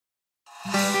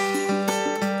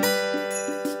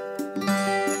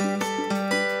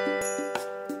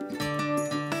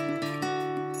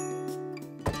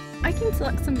to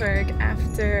Luxembourg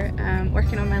after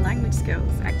working on my language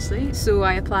skills, actually. So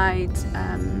I applied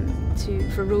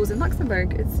for roles in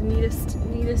Luxembourg. It's the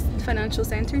nearest financial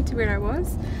centre to where I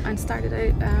was, and started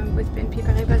out with Banque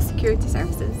Pictet Security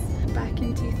Services back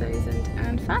in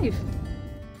 2005.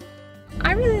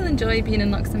 I really enjoy being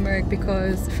in Luxembourg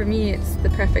because for me it's the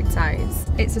perfect size.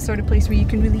 It's the sort of place where you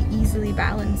can really easily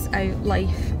balance out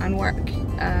life and work.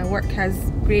 Work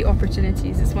has great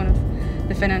opportunities. It's one of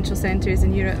the financial centres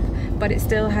in Europe, but it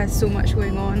still has so much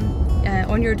going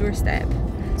on your doorstep.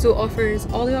 So it offers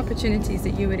all the opportunities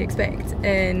that you would expect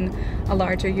in a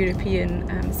larger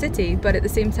European city, but at the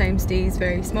same time stays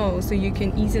very small, so you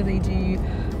can easily do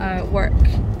work,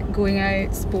 going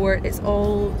out, sport. It's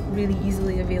all really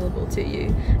easily available to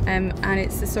you, and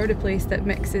it's the sort of place that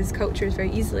mixes cultures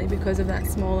very easily because of that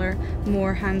smaller,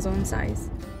 more hands-on size.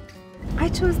 I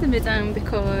chose the Mudam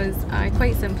because I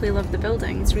quite simply love the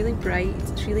building. It's really bright,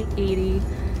 it's really airy,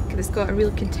 it's got a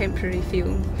real contemporary feel,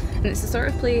 and it's the sort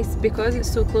of place, because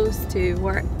it's so close to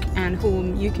work and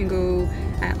home, you can go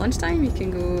at lunchtime, you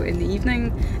can go in the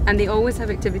evening, and they always have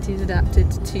activities adapted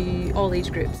to all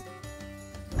age groups.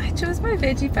 I chose my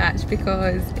veggie patch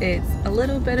because it's a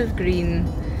little bit of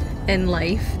green in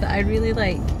life that I really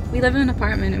like. We live in an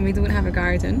apartment and we don't have a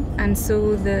garden, and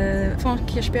so the Fonds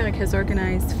Kirchberg has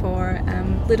organised for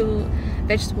little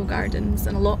vegetable gardens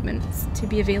and allotments to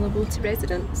be available to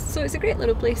residents. So it's a great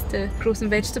little place to grow some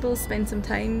vegetables, spend some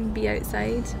time, be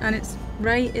outside, and it's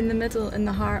right in the middle, in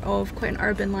the heart of quite an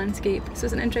urban landscape. So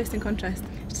it's an interesting contrast.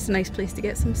 It's just a nice place to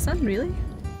get some sun, really.